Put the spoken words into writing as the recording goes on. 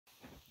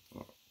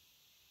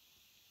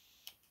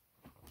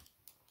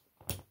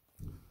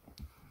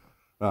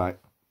Right.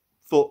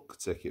 Fuck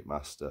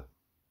Ticketmaster.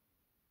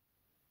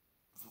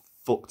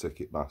 Fuck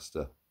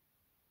Ticketmaster.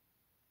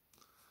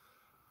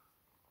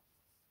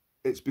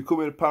 It's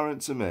becoming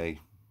apparent to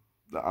me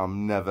that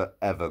I'm never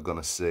ever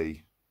gonna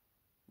see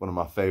one of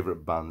my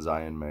favourite bands,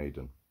 Iron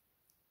Maiden.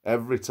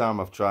 Every time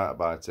I've tried to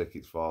buy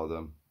tickets for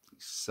them, they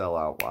sell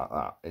out like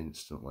that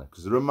instantly.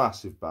 Because they're a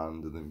massive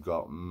band and they've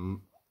got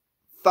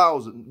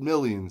thousands,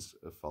 millions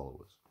of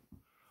followers.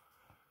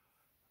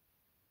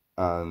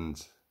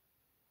 And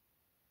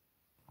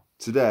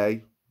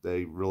today,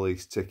 they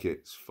released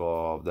tickets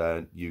for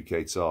their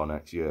UK tour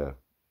next year.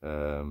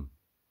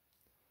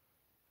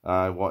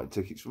 I wanted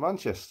tickets for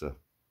Manchester.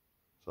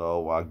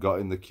 So I got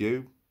in the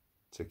queue,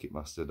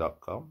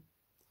 ticketmaster.com.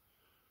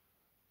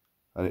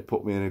 And it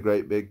put me in a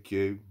great big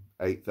queue,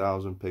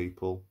 8,000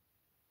 people.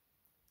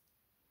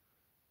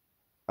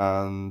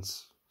 And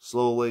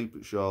slowly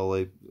but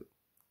surely, it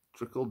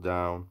trickled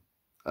down.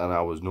 And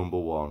I was number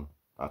one.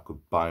 I could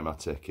buy my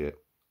ticket.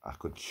 I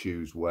could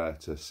choose where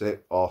to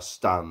sit or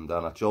stand.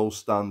 And I chose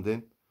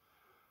standing.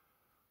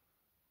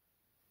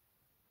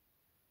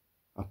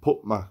 I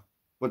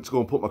went to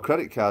go and put my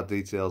credit card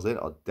details in,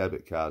 or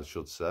debit card, I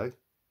should say.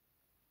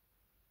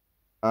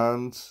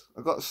 And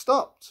I got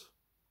stopped.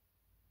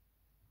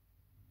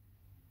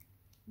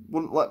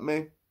 Wouldn't let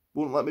me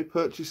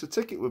purchase a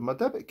ticket with my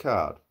debit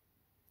card.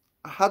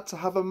 I had to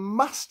have a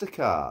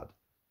MasterCard,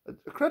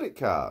 a credit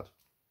card.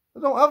 I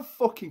don't have a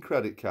fucking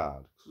credit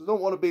card because I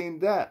don't want to be in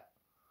debt.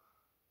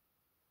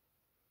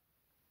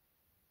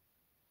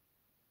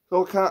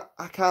 So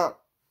I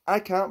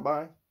can't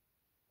buy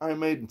Iron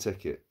Maiden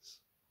tickets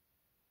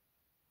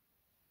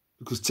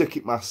because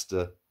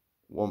Ticketmaster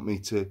want me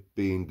to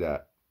be in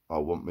debt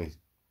or want me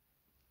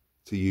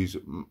to use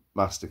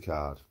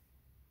MasterCard.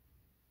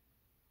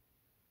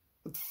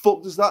 What the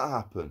fuck does that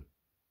happen?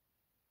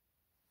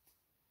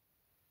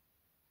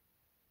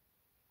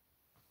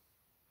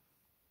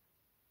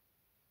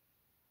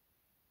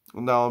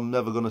 And now I'm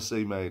never going to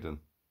see Maiden.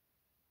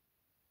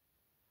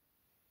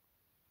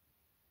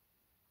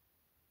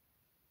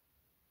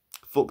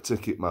 Fuck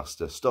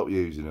Ticketmaster. Stop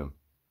using them.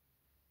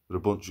 They're a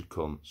bunch of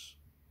cunts.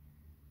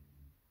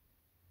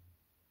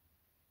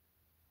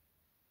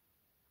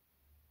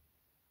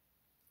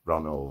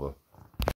 Rant over.